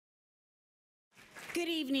Good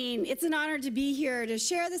evening. It's an honor to be here to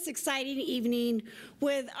share this exciting evening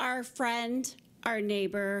with our friend, our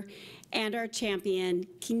neighbor, and our champion,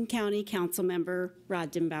 King County Councilmember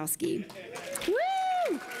Rod Dembowski.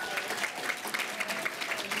 Woo!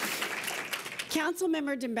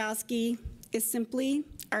 Councilmember Dembowski is simply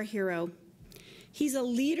our hero. He's a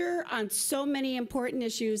leader on so many important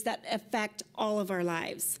issues that affect all of our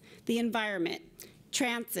lives: the environment,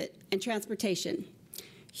 transit and transportation,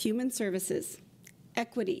 human services,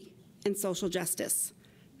 equity and social justice,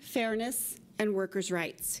 fairness and workers'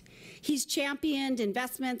 rights. He's championed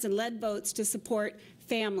investments and led votes to support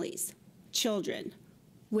families, children,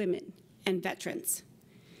 women, and veterans.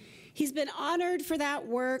 He's been honored for that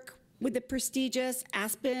work with the prestigious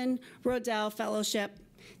Aspen Rodell Fellowship,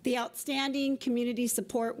 the Outstanding Community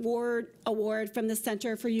Support Award from the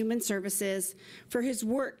Center for Human Services for his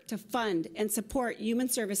work to fund and support human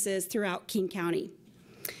services throughout King County.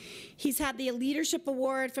 He's had the Leadership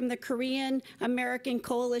Award from the Korean American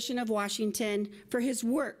Coalition of Washington for his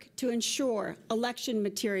work to ensure election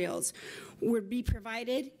materials would be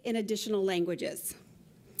provided in additional languages.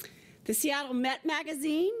 The Seattle Met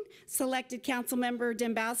magazine selected Councilmember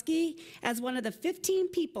Dembowski as one of the 15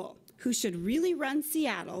 people who should really run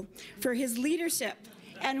Seattle for his leadership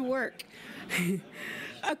and work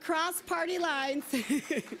across party lines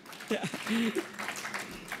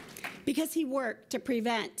because he worked to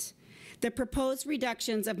prevent the proposed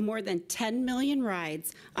reductions of more than 10 million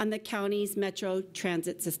rides on the county's metro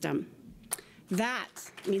transit system. That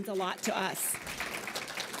means a lot to us.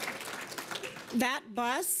 That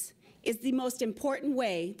bus is the most important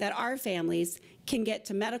way that our families can get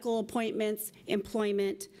to medical appointments,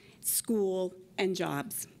 employment, school, and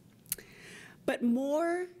jobs. But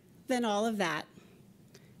more than all of that,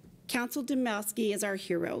 Council Dembowski is our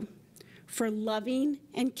hero for loving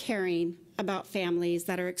and caring about families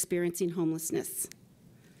that are experiencing homelessness.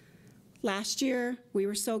 Last year, we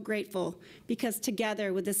were so grateful because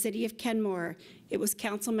together with the City of Kenmore, it was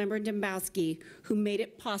Councilmember Dembowski who made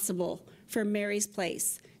it possible for Mary's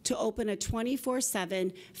Place to open a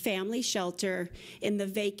 24/7 family shelter in the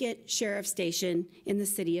vacant sheriff's station in the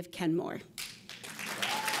City of Kenmore.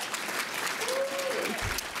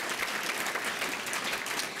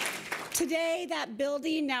 Today, that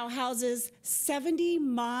building now houses 70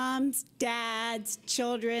 moms, dads,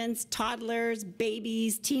 children, toddlers,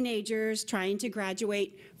 babies, teenagers trying to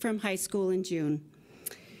graduate from high school in June.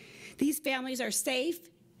 These families are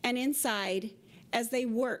safe and inside as they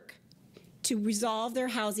work to resolve their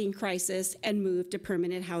housing crisis and move to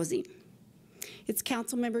permanent housing. It's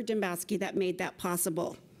Councilmember Dembowski that made that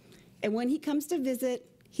possible. And when he comes to visit,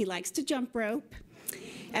 he likes to jump rope,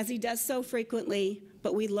 as he does so frequently,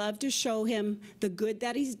 but we love to show him the good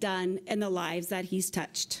that he's done and the lives that he's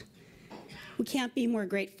touched. We can't be more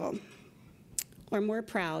grateful or more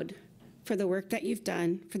proud for the work that you've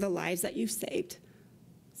done, for the lives that you've saved.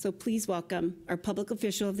 So please welcome our Public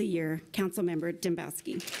Official of the Year, Councilmember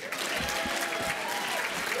Dembowski.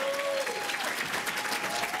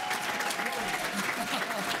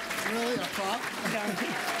 Really, a prop?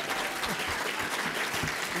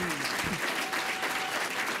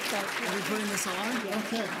 Are we putting this on?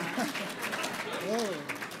 Okay. Whoa.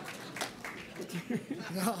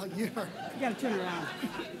 No, you gotta turn around.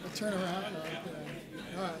 Turn around? Okay.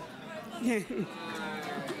 All right.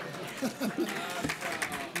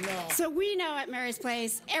 No. So we know at Mary's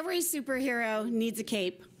Place, every superhero needs a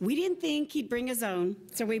cape. We didn't think he'd bring his own,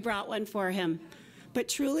 so we brought one for him. But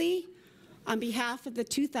truly, on behalf of the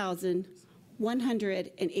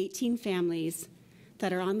 2,118 families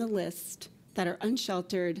that are on the list, that are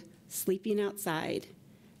unsheltered, sleeping outside,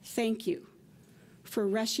 thank you for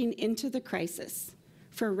rushing into the crisis,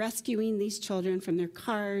 for rescuing these children from their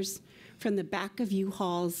cars, from the back of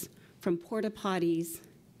U-Hauls, from porta potties,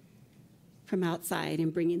 from outside,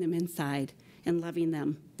 and bringing them inside and loving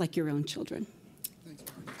them like your own children.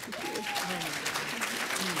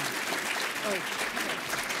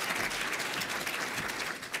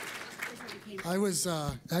 Thanks, I was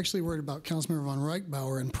actually worried about Councilmember von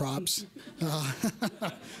Reichbauer and props.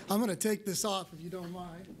 I'm going to take this off if you don't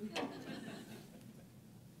mind.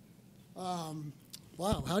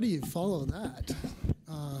 Wow, how do you follow that?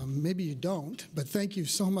 Maybe you don't, but thank you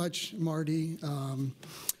so much, Marty.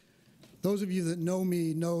 Those of you that know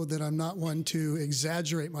me know that I'm not one to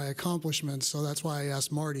exaggerate my accomplishments, so that's why I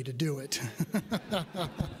asked Marty to do it.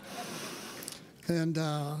 And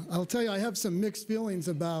I'll tell you, I have some mixed feelings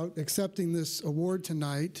about accepting this award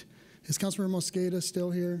tonight. Is Councilmember Mosqueda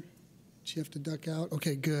still here? Did she have to duck out?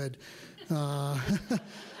 Okay, good.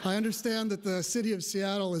 I understand that the city of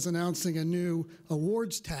Seattle is announcing a new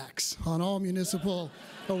awards tax on all municipal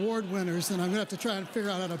award winners, and I'm going to have to try and figure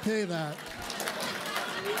out how to pay that.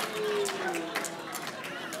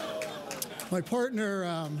 My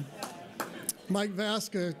partner, Mike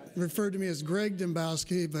Vaska, referred to me as Greg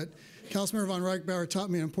Dembowski, but Councilmember Von Reichbauer taught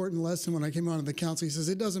me an important lesson when I came onto the council. He says,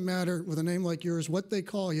 it doesn't matter with a name like yours what they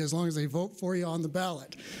call you as long as they vote for you on the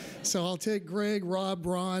ballot. So I'll take Greg, Rob,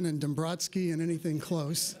 Ron, and Dembowski and anything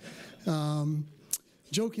close.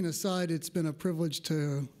 Joking aside, it's been a privilege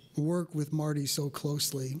to work with Marty so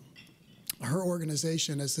closely. Her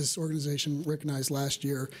organization, as this organization recognized last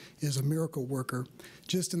year, is a miracle worker.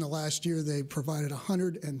 Just in the last year, they provided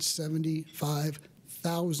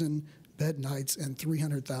 175,000 bed nights and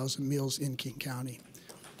 300,000 meals in King County.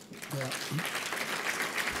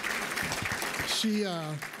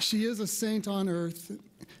 Yeah. She is a saint on earth.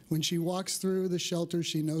 When she walks through the shelter,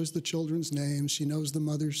 she knows the children's names. She knows the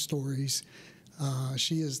mother's stories.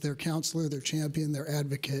 She is their counselor, their champion, their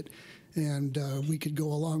advocate. And we could go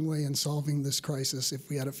a long way in solving this crisis if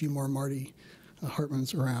we had a few more Marty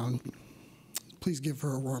Hartmans around. Please give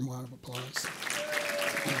her a warm round of applause.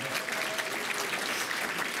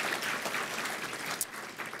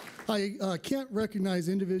 I can't recognize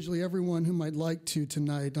individually everyone whom I'd like to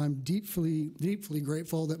tonight. I'm deeply, deeply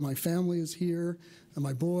grateful that my family is here, and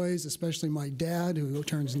my boys, especially my dad, who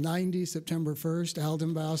turns 90 September 1st, Al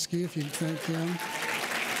Dembowski, if you'd thank him.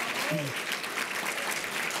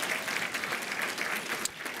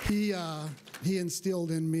 He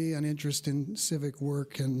instilled in me an interest in civic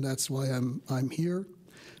work, and that's why I'm here.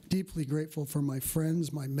 Deeply grateful for my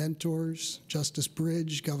friends, my mentors, Justice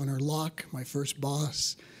Bridge, Governor Locke, my first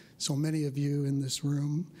boss, so many of you in this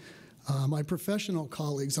room. My professional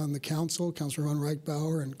colleagues on the council, Councilor Von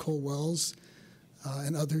Reichbauer and Cole Wells,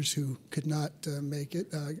 and others who could not make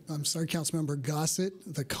it. I'm sorry, Councilmember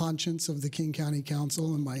Gossett, the conscience of the King County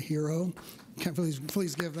Council and my hero.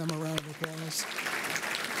 Please give them a round of applause.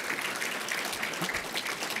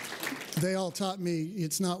 They all taught me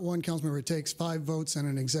it's not one council member. It takes 5 votes and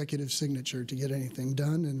an executive signature to get anything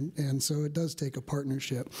done, and so it does take a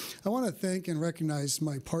partnership. I want to thank and recognize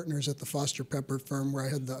my partners at the Foster Pepper firm, where I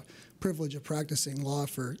had the privilege of practicing law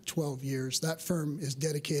for 12 years. That firm is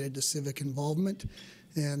dedicated to civic involvement,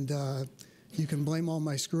 and you can blame all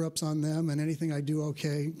my screw-ups on them, and anything I do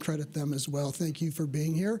okay, credit them as well. Thank you for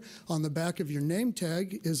being here. On the back of your name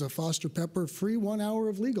tag is a Foster Pepper free 1 hour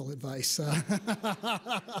of legal advice.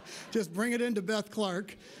 Just bring it into Beth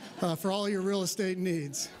Clark for all your real estate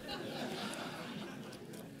needs.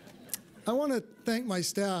 I want to thank my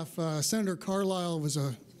staff. Senator Carlisle was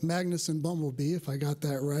a Magnuson bumblebee, if I got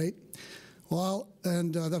that right. Well,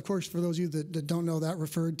 and of course, for those of you that don't know, that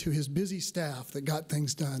referred to his busy staff that got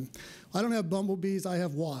things done. I don't have bumblebees, I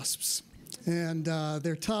have wasps. And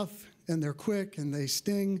they're tough, and they're quick, and they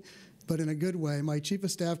sting, but in a good way. My Chief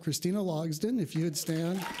of Staff, Christina Logsdon, if you would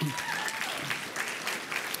stand.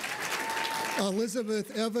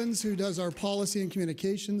 Elizabeth Evans, who does our policy and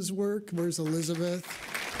communications work. Where's Elizabeth?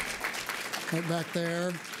 Right back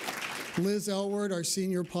there. Liz Elward, our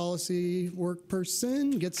senior policy work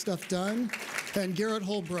person, gets stuff done, and Garrett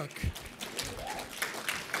Holbrook.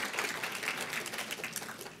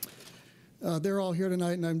 They're all here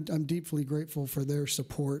tonight, and I'm deeply grateful for their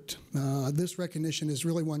support. This recognition is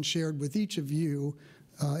really one shared with each of you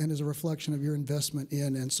and is a reflection of your investment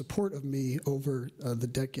in and support of me over the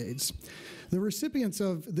decades. The recipients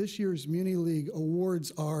of this year's Muni League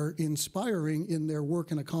Awards are inspiring in their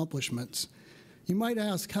work and accomplishments. You might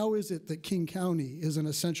ask, how is it that King County is an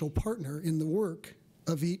essential partner in the work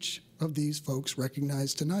of each of these folks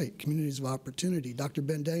recognized tonight? Communities of Opportunity, Dr.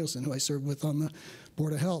 Ben Danielson, who I served with on the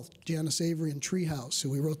Board of Health, Janice Avery and Treehouse, who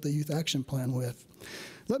we wrote the Youth Action Plan with.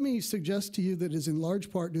 Let me suggest to you that it is in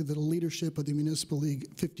large part due to the leadership of the Municipal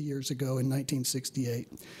League 50 years ago in 1968.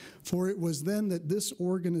 For it was then that this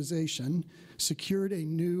organization secured a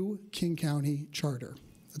new King County charter.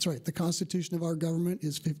 That's right, the Constitution of our government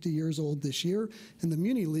is 50 years old this year, and the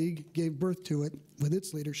Muni League gave birth to it with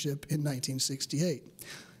its leadership in 1968.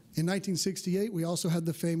 In 1968, we also had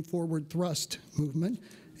the famed Forward Thrust movement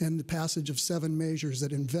and the passage of 7 measures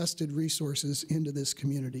that invested resources into this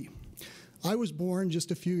community. I was born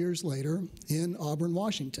just a few years later in Auburn,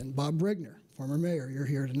 Washington. Bob Regner, former mayor, you're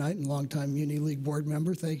here tonight, and longtime Muni League board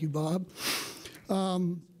member. Thank you, Bob.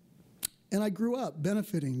 And I grew up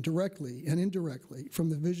benefiting directly and indirectly from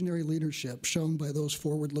the visionary leadership shown by those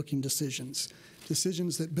forward-looking decisions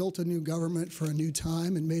that built a new government for a new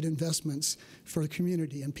time and made investments for the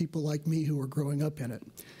community and people like me who were growing up in it.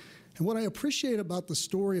 And what I appreciate about the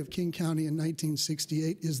story of King County in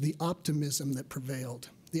 1968 is the optimism that prevailed.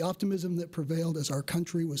 the optimism that prevailed as our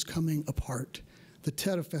country was coming apart, the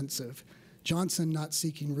Tet Offensive, Johnson not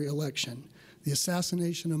seeking re-election, the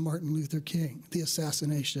assassination of Martin Luther King, the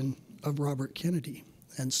assassination of Robert Kennedy,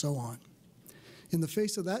 and so on. In the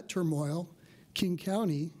face of that turmoil, King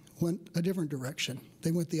County went a different direction.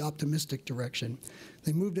 They went the optimistic direction.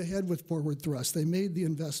 They moved ahead with forward thrust. They made the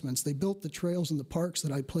investments. They built the trails and the parks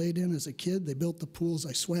that I played in as a kid. They built the pools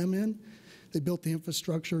I swam in. They built the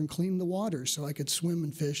infrastructure and cleaned the water so I could swim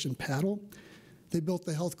and fish and paddle. They built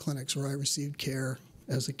the health clinics where I received care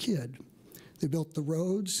as a kid. They built the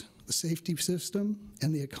roads, the safety system,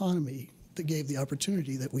 and the economy that gave the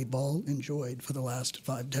opportunity that we've all enjoyed for the last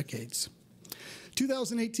 5 decades.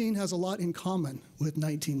 2018 has a lot in common with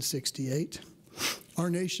 1968. Our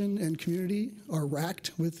nation and community are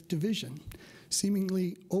racked with division,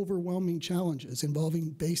 seemingly overwhelming challenges involving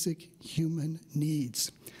basic human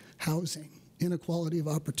needs, housing, inequality of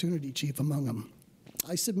opportunity chief among them.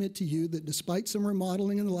 I submit to you that despite some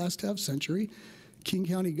remodeling in the last half-century, King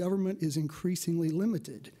County government is increasingly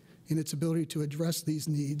limited in its ability to address these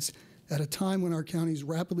needs at a time when our county's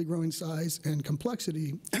rapidly growing size and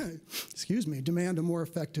complexity demand a more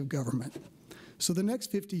effective government. So the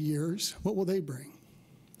next 50 years, what will they bring?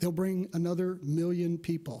 They'll bring another 1 million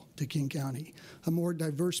people to King County, a more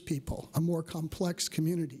diverse people, a more complex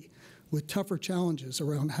community with tougher challenges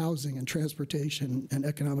around housing and transportation and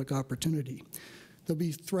economic opportunity. There'll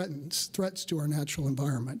be threats to our natural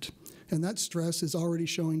environment. And that stress is already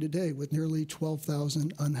showing today with nearly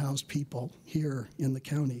 12,000 unhoused people here in the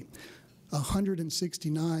county.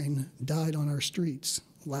 169 died on our streets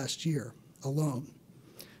last year alone.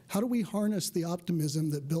 How do we harness the optimism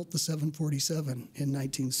that built the 747 in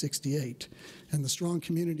 1968 and the strong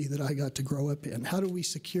community that I got to grow up in? How do we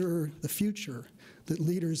secure the future that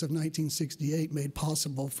leaders of 1968 made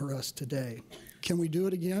possible for us today? Can we do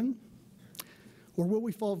it again? Or will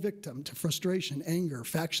we fall victim to frustration, anger,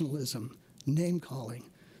 factionalism,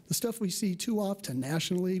 name-calling, the stuff we see too often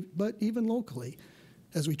nationally, but even locally,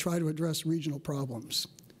 as we try to address regional problems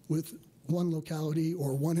with one locality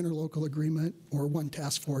or one interlocal agreement or one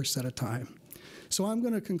task force at a time? So I'm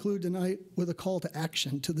going to conclude tonight with a call to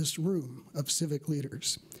action to this room of civic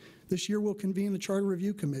leaders. This year we'll convene the Charter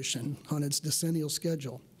Review Commission on its decennial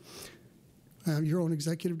schedule. Your own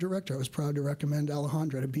executive director, I was proud to recommend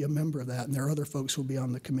Alejandra to be a member of that, and there are other folks who will be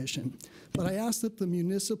on the commission. But I ask that the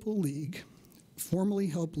Municipal League formally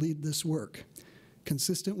help lead this work,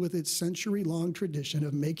 consistent with its century-long tradition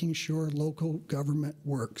of making sure local government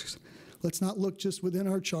works. Let's not look just within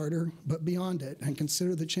our charter, but beyond it, and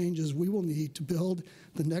consider the changes we will need to build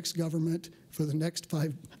the next government for the next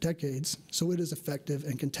 5 decades so it is effective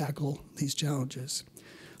and can tackle these challenges.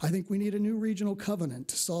 I think we need a new regional covenant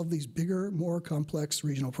to solve these bigger, more complex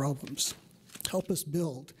regional problems. Help us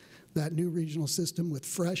build that new regional system with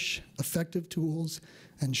fresh, effective tools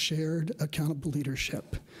and shared, accountable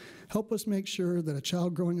leadership. Help us make sure that a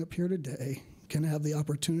child growing up here today can have the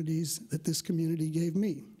opportunities that this community gave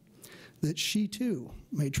me, that she too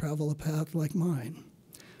may travel a path like mine.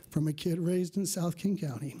 From a kid raised in South King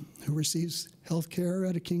County who receives health care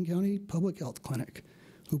at a King County public health clinic,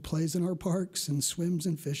 who plays in our parks and swims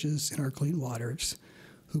and fishes in our clean waters,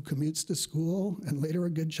 who commutes to school and later a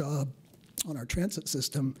good job on our transit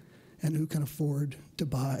system, and who can afford to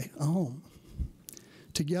buy a home.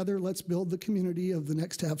 Together, let's build the community of the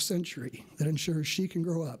next half-century that ensures she can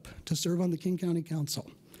grow up to serve on the King County Council,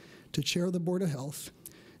 to chair the Board of Health,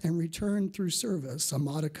 and return through service a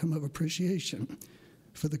modicum of appreciation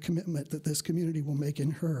for the commitment that this community will make in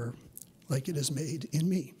her like it has made in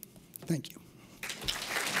me. Thank you.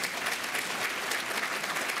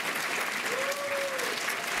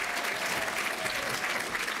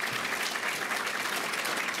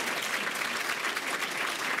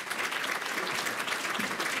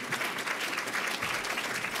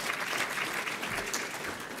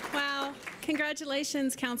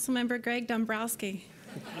 Congratulations, Councilmember Greg Dembowski.